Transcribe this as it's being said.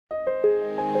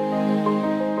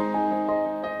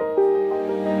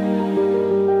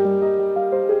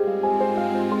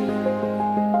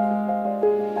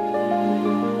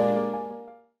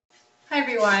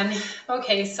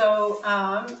Okay, so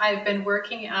I've been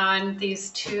working on these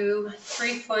two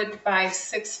 3-foot by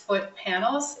 6-foot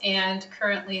panels, and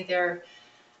currently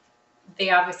they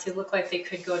obviously look like they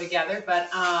could go together,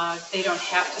 but they don't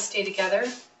have to stay together.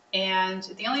 And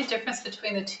the only difference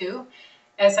between the two,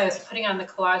 as I was putting on the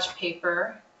collage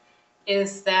paper,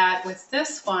 is that with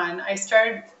this one, I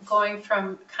started going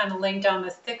from kind of laying down the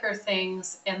thicker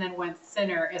things and then went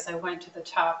thinner as I went to the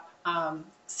top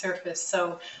surface.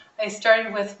 So I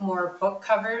started with more book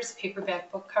covers,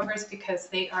 paperback book covers, because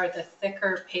they are the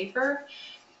thicker paper.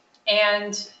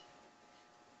 And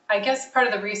I guess part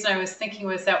of the reason I was thinking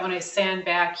was that when I sand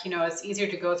back, you know, it's easier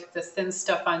to go through the thin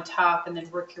stuff on top and then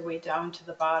work your way down to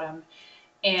the bottom.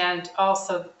 And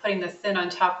also putting the thin on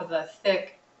top of the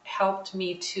thick helped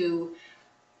me to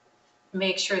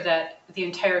make sure that the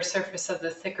entire surface of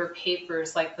the thicker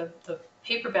papers, like the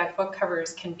paperback book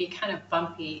covers, can be kind of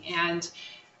bumpy, and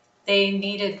they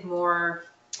needed more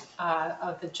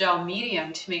of the gel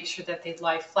medium to make sure that they'd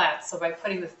lie flat. So by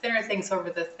putting the thinner things over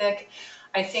the thick,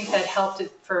 I think that helped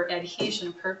it for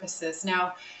adhesion purposes.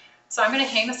 Now, so I'm going to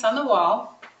hang this on the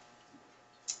wall,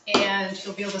 and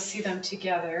you'll be able to see them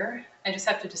together. I just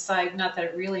have to decide, not that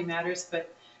it really matters,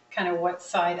 but kind of what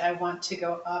side I want to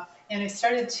go up. And I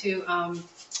started to, I'll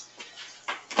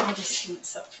just hang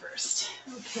this up first.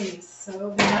 Okay,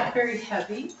 so they're not very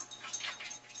heavy,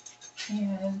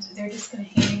 and they're just going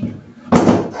to hang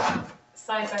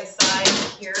side by side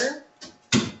here.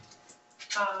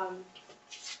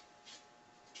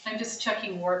 I'm just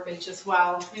checking warpage as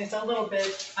well. It's a little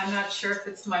bit, I'm not sure if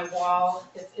it's my wall.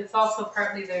 It's also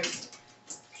partly there's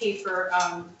paper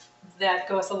that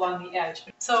goes along the edge.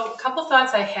 So a couple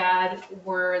thoughts I had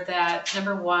were that,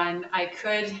 number one, I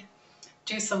could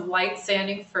do some light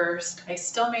sanding first. I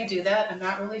still may do that, I'm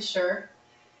not really sure.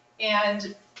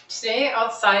 And today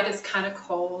outside is kind of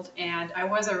cold, and I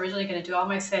was originally going to do all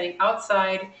my sanding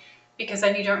outside because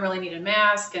then you don't really need a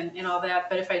mask and all that.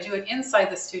 But if I do it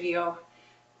inside the studio,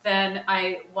 then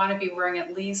I want to be wearing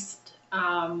at least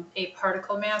a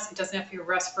particle mask. It doesn't have to be a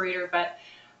respirator, but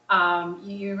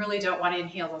you really don't want to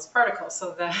inhale those particles.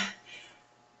 So the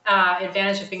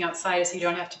advantage of being outside is you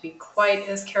don't have to be quite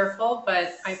as careful,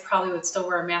 but I probably would still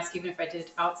wear a mask even if I did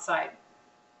it outside.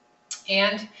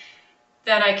 And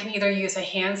then I can either use a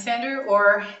hand sander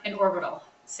or an orbital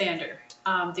sander.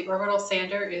 The orbital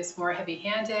sander is more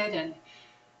heavy-handed, and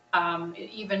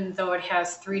even though it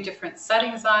has 3 different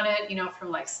settings on it, you know,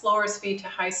 from like slower speed to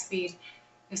high speed,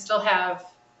 you still have,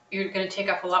 you're going to take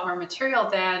up a lot more material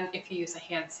than if you use a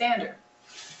hand sander.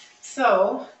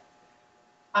 So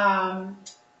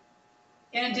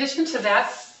in addition to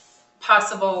that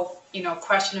possible, you know,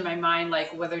 question in my mind,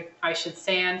 like whether I should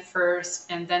sand first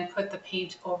and then put the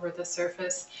paint over the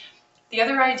surface, the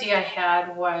other idea I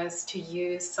had was to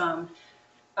use some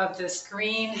of this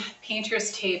green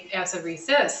painter's tape as a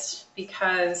resist,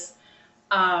 because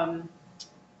after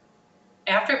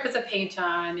I put the paint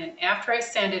on and after I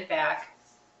sand it back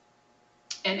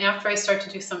and after I start to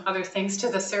do some other things to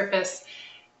the surface,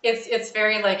 it's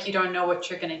very like you don't know what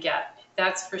you're going to get.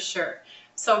 That's for sure.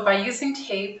 So by using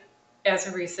tape as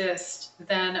a resist,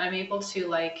 then I'm able to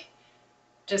like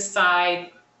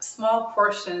decide small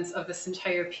portions of this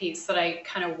entire piece that I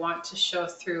kind of want to show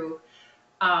through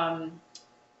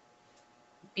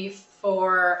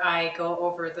before I go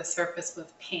over the surface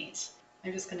with paint.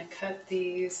 I'm just going to cut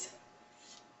these.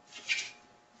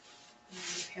 And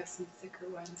we have some thicker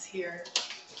ones here.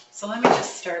 So let me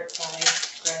just start by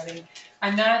grabbing.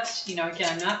 I'm not, you know,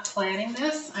 again, I'm not planning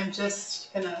this. I'm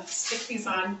just going to stick these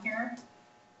on here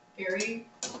very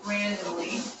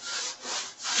randomly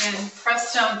and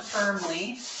press down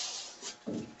firmly.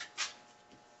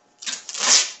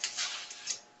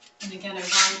 And again, I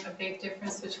want a big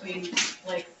difference between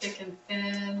like thick and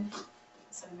thin.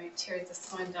 So I might tear this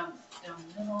one down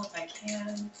the middle if I can.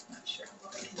 I'm not sure how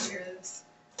well I can tear this.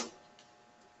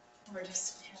 Or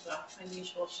just have an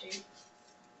unusual shape.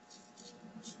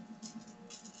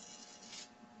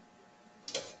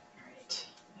 Alright,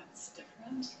 that's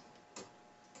different.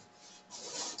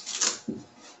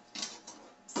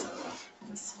 So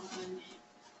this one,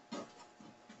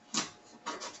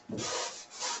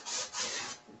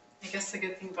 I guess the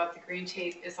good thing about the green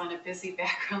tape is on a busy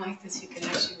background like this, you can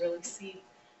actually really see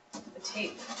the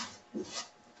tape.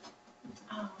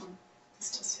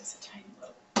 This just has a tiny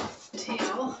little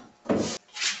tail.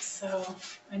 So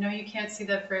I know you can't see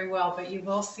that very well, but you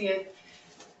will see it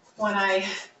when I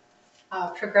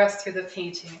progress through the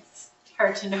painting. It's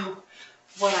hard to know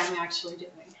what I'm actually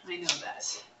doing. I know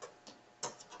that.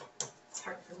 It's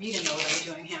hard for me to know what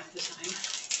I'm doing half the time.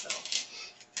 So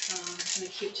I'm going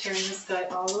to keep tearing this guy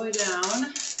all the way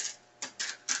down.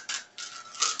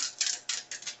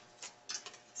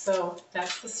 So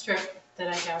that's the strip that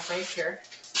I have right here.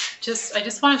 I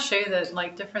just want to show you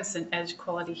the difference in edge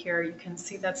quality here. You can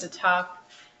see that the top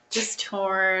is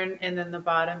torn and then the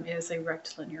bottom is a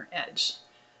rectilinear edge.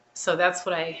 So that's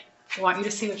what I want you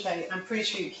to see, which I'm pretty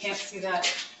sure you can't see that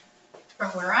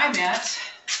from where I'm at.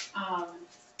 So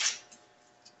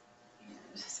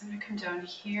I'm going to come down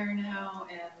here now,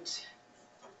 and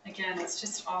again, it's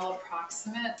just all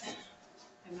approximate.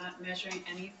 I'm not measuring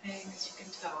anything, as you can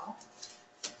tell.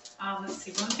 Let's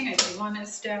see, one thing I do want to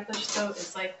establish though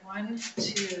is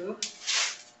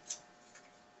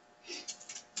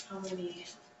how many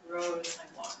rows I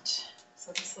want.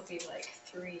 So this will be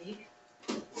 3.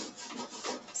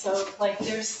 So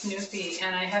there's Snoopy,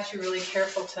 and I have to be really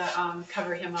careful to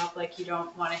cover him up. You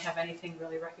don't want to have anything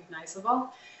really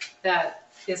recognizable that's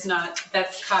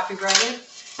copyrighted.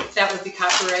 That would be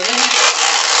copyrighted.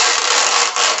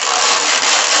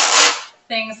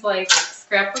 Things like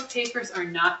scrapbook papers are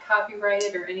not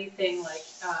copyrighted, or anything like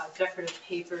decorative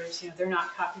papers, they're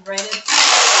not copyrighted.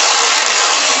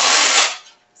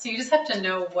 So you just have to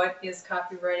know what is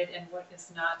copyrighted and what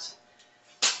is not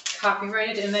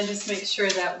copyrighted, and then just make sure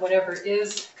that whatever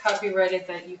is copyrighted,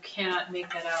 that you cannot make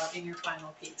that out in your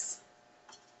final piece.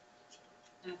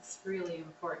 That's really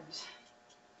important.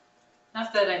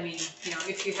 Not that,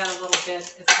 if you had a little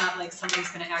bit, it's not like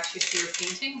someone's going to actually see your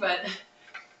painting, but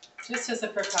just as a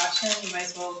precaution, you might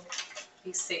as well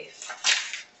be safe.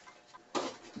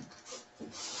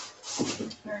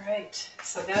 All right,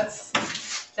 so that's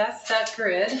that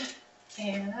grid,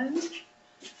 and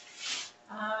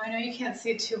I know you can't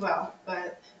see it too well,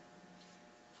 but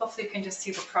hopefully you can just see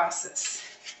the process.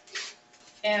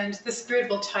 And this grid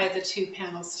will tie the 2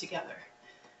 panels together.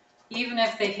 Even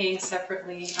if they hang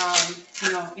separately,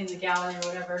 in the gallery or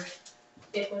whatever,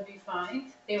 it would be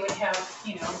fine. They would have,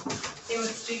 they would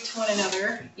speak to one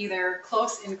another, either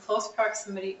in close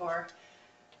proximity or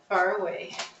far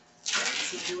away. It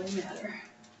doesn't really matter.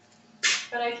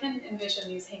 But I can envision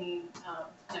these hanging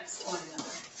next to one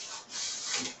another.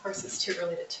 Of course, it's too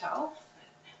early to tell.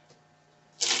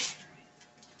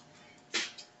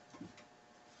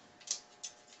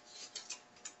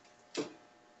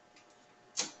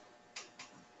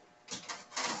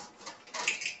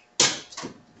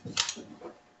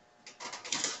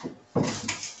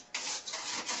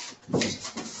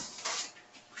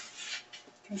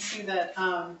 You can see that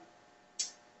I've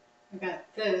got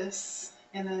this,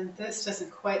 and then this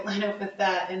doesn't quite line up with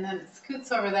that, and then it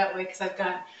scoots over that way because I've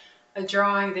got a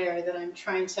drawing there that I'm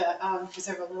trying to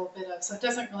preserve a little bit of. So it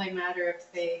doesn't really matter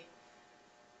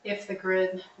if the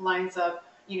grid lines up,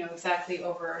 exactly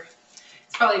over.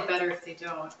 It's probably better if they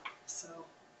don't. So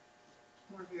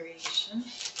more variation.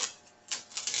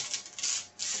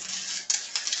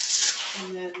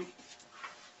 And then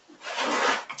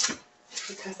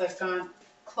because I've gone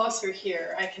closer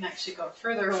here, I can actually go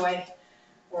further away,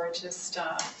 or just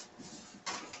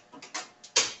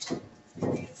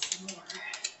create some more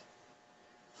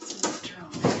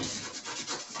drawings.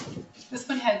 This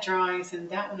one had drawings, and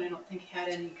that one I don't think had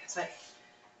any because I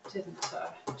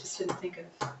just didn't think of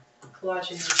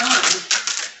collaging the drawing.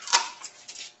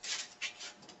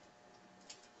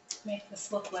 Make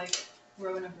this look like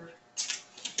row number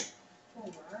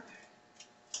 4.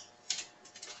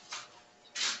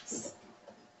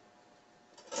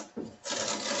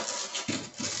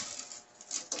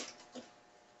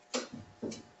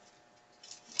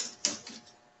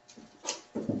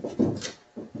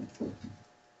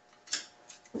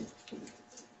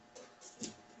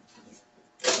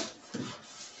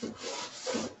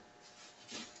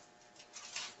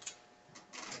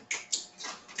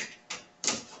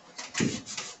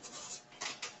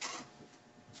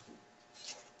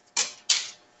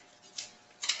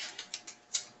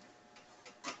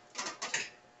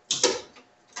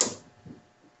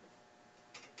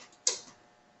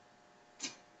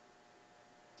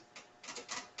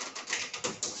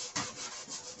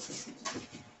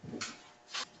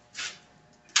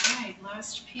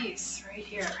 Last piece right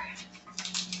here.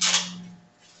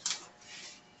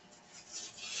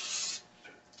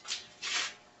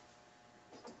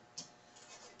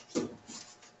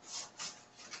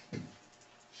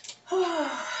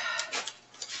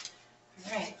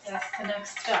 Alright, that's the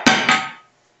next step.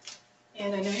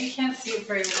 And I know you can't see it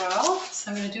very well,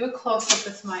 so I'm going to do a close-up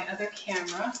with my other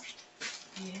camera,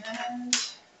 and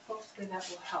hopefully that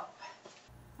will help.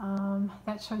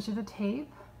 That shows you the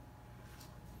tape.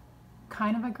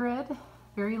 Kind of a grid,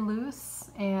 very loose,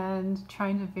 and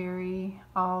trying to vary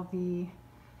all the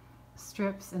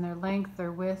strips in their length,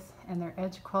 their width, and their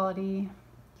edge quality.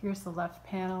 Here's the left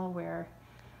panel where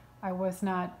I was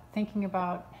not thinking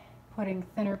about putting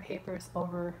thinner papers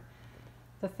over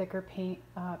the thicker paint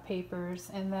papers.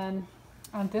 And then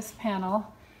on this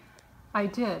panel, I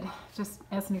did just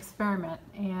as an experiment,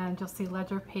 and you'll see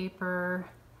ledger paper.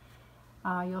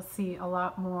 You'll see a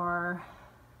lot more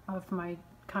of my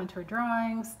contour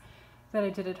drawings that I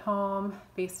did at home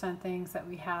based on things that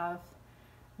we have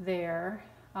there.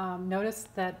 Notice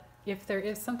that if there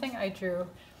is something I drew,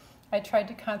 I tried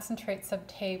to concentrate some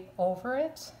tape over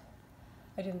it.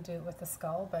 I didn't do it with the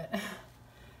skull, but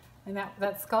and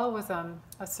that skull was a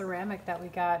ceramic that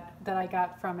I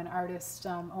got from an artist,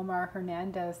 Omar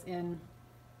Hernandez in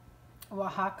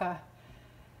Oaxaca.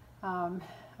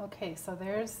 Okay, so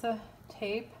there's the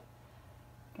tape.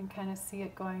 You can kind of see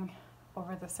it going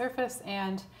over the surface,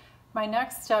 and my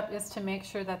next step is to make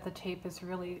sure that the tape is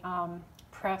really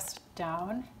pressed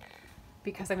down,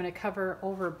 because I'm going to cover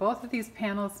over both of these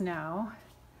panels now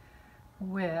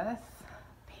with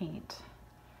paint.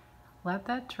 Let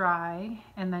that dry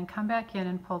and then come back in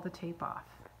and pull the tape off.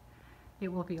 It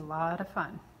will be a lot of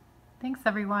fun. Thanks,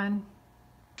 everyone.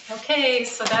 Okay,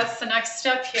 so that's the next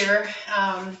step here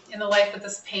in the life of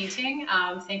this painting.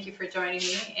 Thank you for joining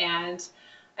me, and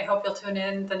I hope you'll tune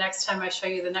in the next time I show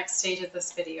you the next stage of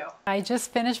this video. I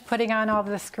just finished putting on all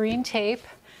this green tape.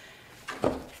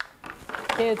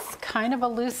 It's kind of a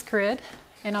loose grid,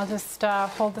 and I'll just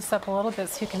hold this up a little bit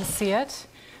so you can see it.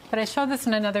 But I showed this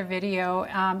in another video.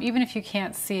 Even if you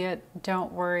can't see it,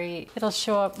 don't worry. It'll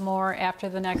show up more after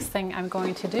the next thing I'm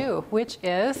going to do, which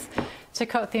is to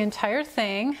coat the entire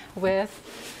thing with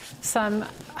some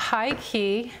high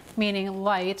key, meaning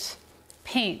light,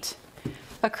 paint,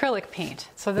 acrylic paint.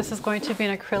 So this is going to be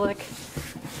an acrylic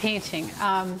painting.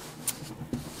 I'm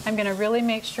going to really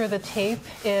make sure the tape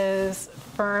is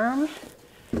firm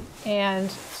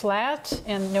and flat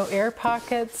and no air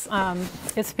pockets.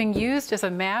 It's being used as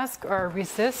a mask or a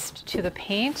resist to the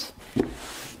paint.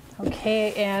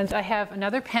 Okay, and I have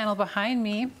another panel behind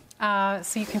me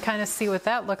so you can kind of see what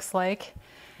that looks like.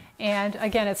 And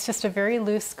again, it's just a very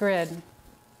loose grid.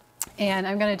 And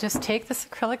I'm going to just take this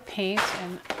acrylic paint,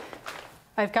 and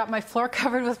I've got my floor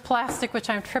covered with plastic, which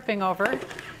I'm tripping over,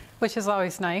 which is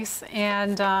always nice.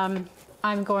 And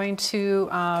I'm going to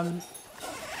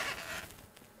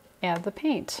add the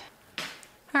paint.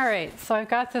 All right, so I've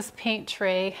got this paint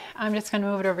tray. I'm just going to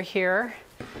move it over here,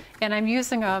 and I'm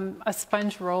using a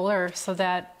sponge roller so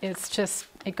that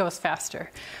it goes faster.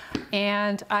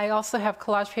 And I also have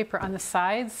collage paper on the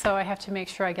sides, so I have to make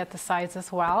sure I get the sides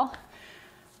as well.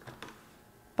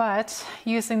 But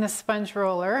using the sponge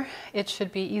roller, it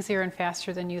should be easier and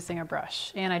faster than using a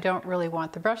brush. And I don't really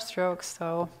want the brush strokes,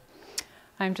 so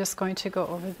I'm just going to go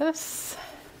over this.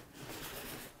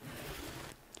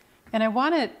 And I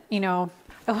want it,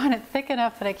 I want it thick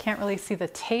enough that I can't really see the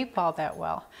tape all that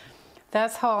well.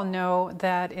 That's how I'll know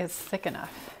that it's thick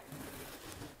enough.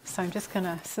 So I'm just going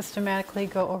to systematically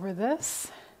go over this.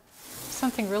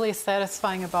 Something really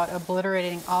satisfying about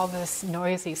obliterating all this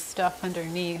noisy stuff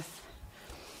underneath.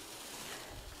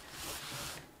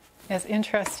 As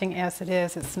interesting as it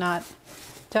is, it's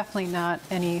definitely not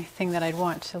anything that I'd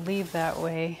want to leave that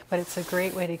way, but it's a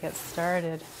great way to get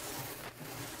started.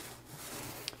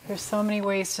 There's so many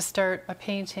ways to start a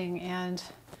painting, and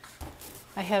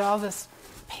I had all this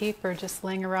paper just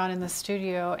laying around in the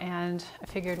studio, and I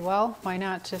figured, well, why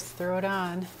not just throw it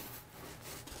on?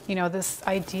 This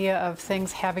idea of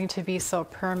things having to be so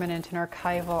permanent and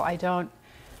archival,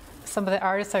 some of the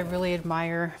artists I really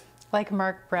admire, like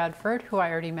Mark Bradford, who I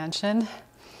already mentioned,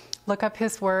 look up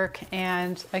his work,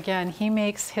 and again, he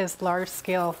makes his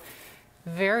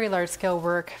very large scale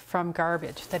work from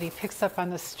garbage that he picks up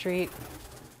on the street.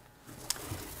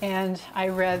 And I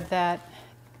read that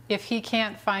if he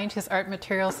can't find his art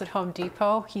materials at Home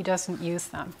Depot, he doesn't use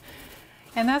them.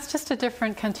 And that's just a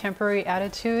different contemporary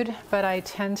attitude, but I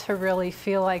tend to really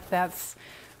feel like that's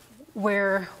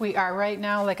where we are right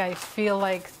now. Like, I feel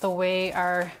like the way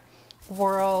our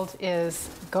world is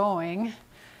going,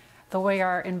 the way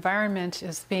our environment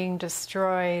is being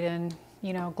destroyed, and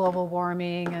global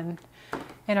warming and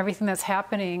everything that's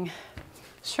happening.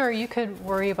 Sure, you could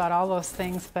worry about all those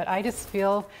things, but I just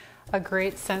feel a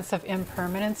great sense of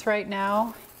impermanence right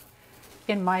now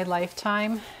in my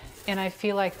lifetime, and I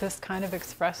feel like this kind of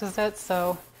expresses it,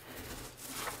 so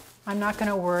I'm not going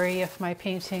to worry if my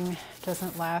painting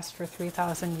doesn't last for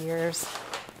 3,000 years.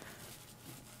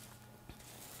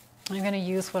 I'm going to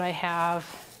use what I have,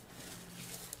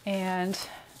 and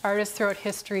artists throughout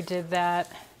history did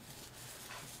that.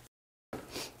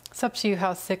 It's up to you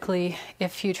how thickly,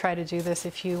 if you try to do this,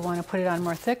 if you want to put it on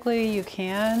more thickly, you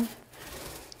can.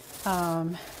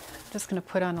 I'm just going to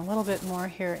put on a little bit more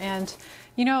here. And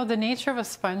the nature of a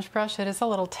sponge brush, it is a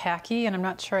little tacky, and I'm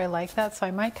not sure I like that, so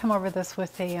I might come over this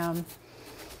with a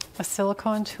a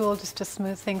silicone tool just to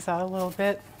smooth things out a little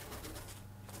bit.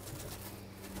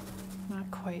 Not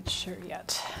quite sure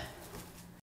yet.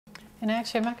 And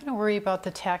actually, I'm not going to worry about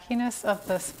the tackiness of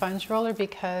the sponge roller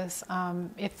because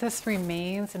if this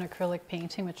remains an acrylic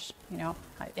painting, which, you know,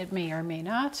 it may or may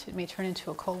not, it may turn into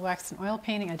a cold wax and oil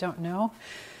painting, I don't know.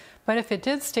 But if it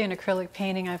did stay an acrylic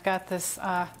painting, I've got this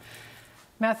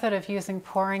method of using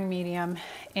pouring medium,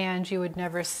 and you would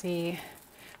never see,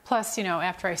 plus, you know,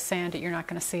 after I sand it, you're not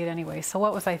going to see it anyway. So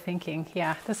what was I thinking?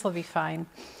 Yeah, this will be fine.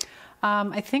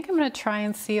 I think I'm going to try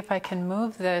and see if I can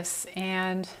move this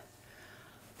and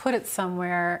put it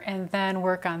somewhere and then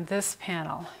work on this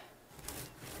panel.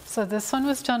 So this one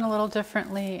was done a little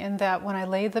differently in that when I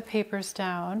laid the papers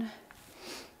down,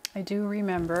 I do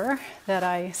remember that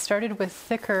I started with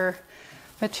thicker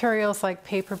materials like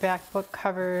paperback book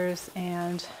covers,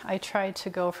 and I tried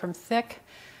to go from thick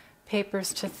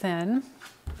papers to thin.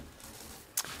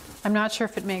 I'm not sure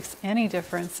if it makes any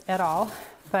difference at all,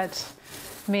 but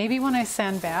maybe when I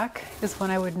sand back is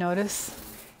when I would notice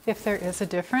if there is a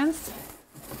difference.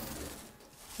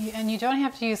 And you don't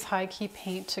have to use high key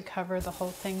paint to cover the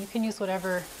whole thing. You can use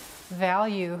whatever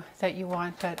value that you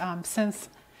want, but since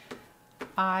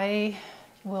I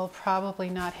will probably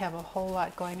not have a whole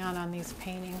lot going on these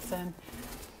paintings, and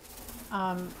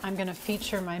I'm going to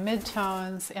feature my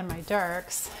midtones and my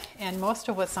darks, and most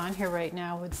of what's on here right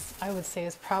now I would say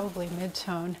is probably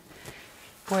midtone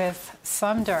with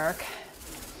some dark,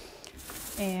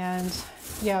 and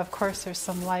yeah, of course there's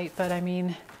some light, but I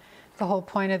mean, the whole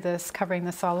point of this, covering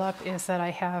this all up, is that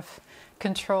I have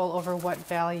control over what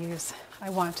values I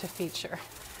want to feature.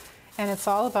 And it's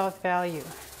all about value.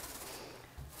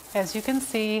 As you can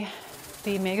see,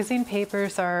 the magazine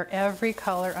papers are every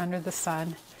color under the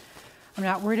sun. I'm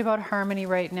not worried about harmony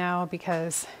right now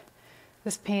because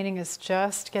this painting is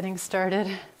just getting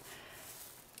started.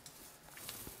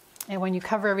 And when you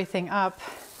cover everything up,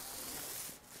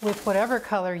 with whatever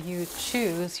color you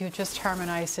choose, you just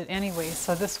harmonize it anyway.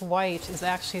 So this white is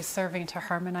actually serving to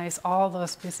harmonize all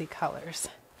those busy colors.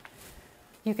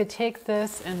 You could take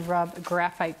this and rub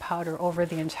graphite powder over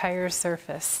the entire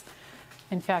surface.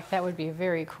 In fact, that would be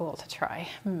very cool to try.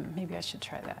 Maybe I should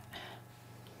try that.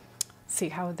 See,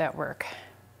 how would that work?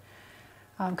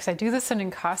 Because I do this in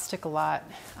encaustic a lot.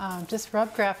 Just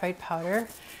rub graphite powder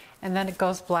and then it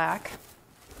goes black.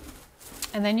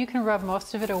 And then you can rub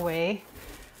most of it away.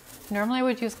 Normally I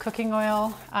would use cooking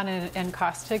oil on an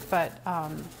encaustic, but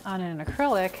on an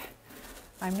acrylic,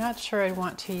 I'm not sure I'd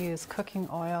want to use cooking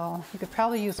oil. You could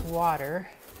probably use water.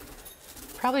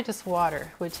 Probably just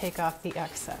water would take off the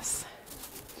excess.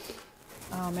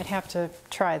 I'd have to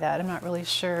try that. I'm not really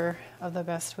sure of the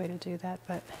best way to do that,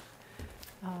 but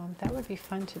that would be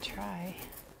fun to try.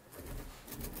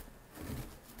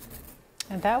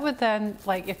 And that would then,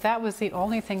 like, if that was the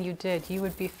only thing you did, you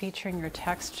would be featuring your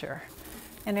texture.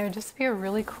 And it would just be a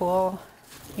really cool,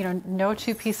 you know, no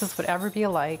two pieces would ever be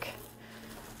alike.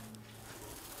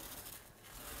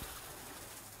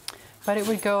 But it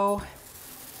would go,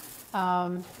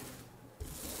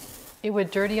 it would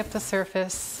dirty up the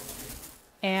surface,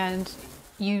 and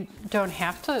you don't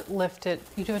have to lift it.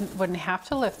 You wouldn't have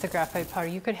to lift the graphite powder.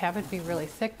 You could have it be really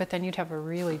thick, but then you'd have a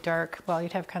really dark, well,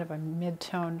 you'd have kind of a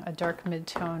mid-tone, a dark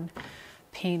mid-tone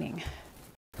painting.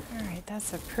 All right,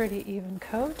 that's a pretty even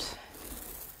coat.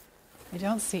 I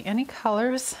don't see any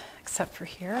colors except for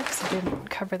here because I didn't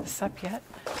cover this up yet.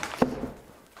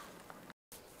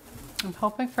 I'm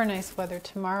hoping for nice weather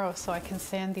tomorrow so I can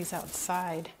sand these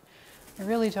outside. I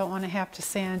really don't want to have to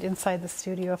sand inside the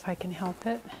studio if I can help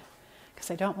it,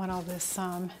 because I don't want all this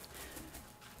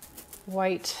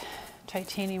white,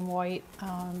 titanium white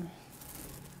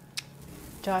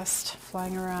dust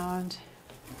flying around.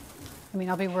 I mean,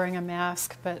 I'll be wearing a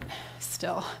mask, but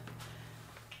still.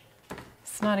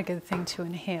 It's not a good thing to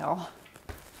inhale.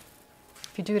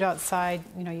 If you do it outside,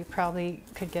 you know, you probably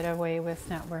could get away with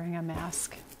not wearing a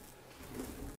mask.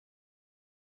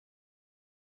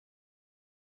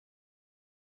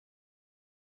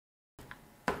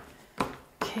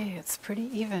 Okay, it's pretty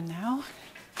even now.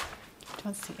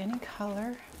 Don't see any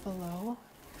color below.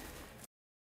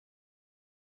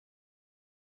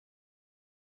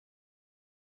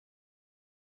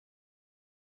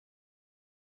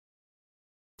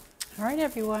 All right,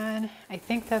 everyone, I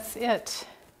think that's it.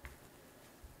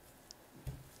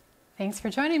 Thanks for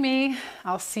joining me.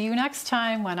 I'll see you next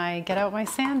time when I get out my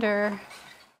sander.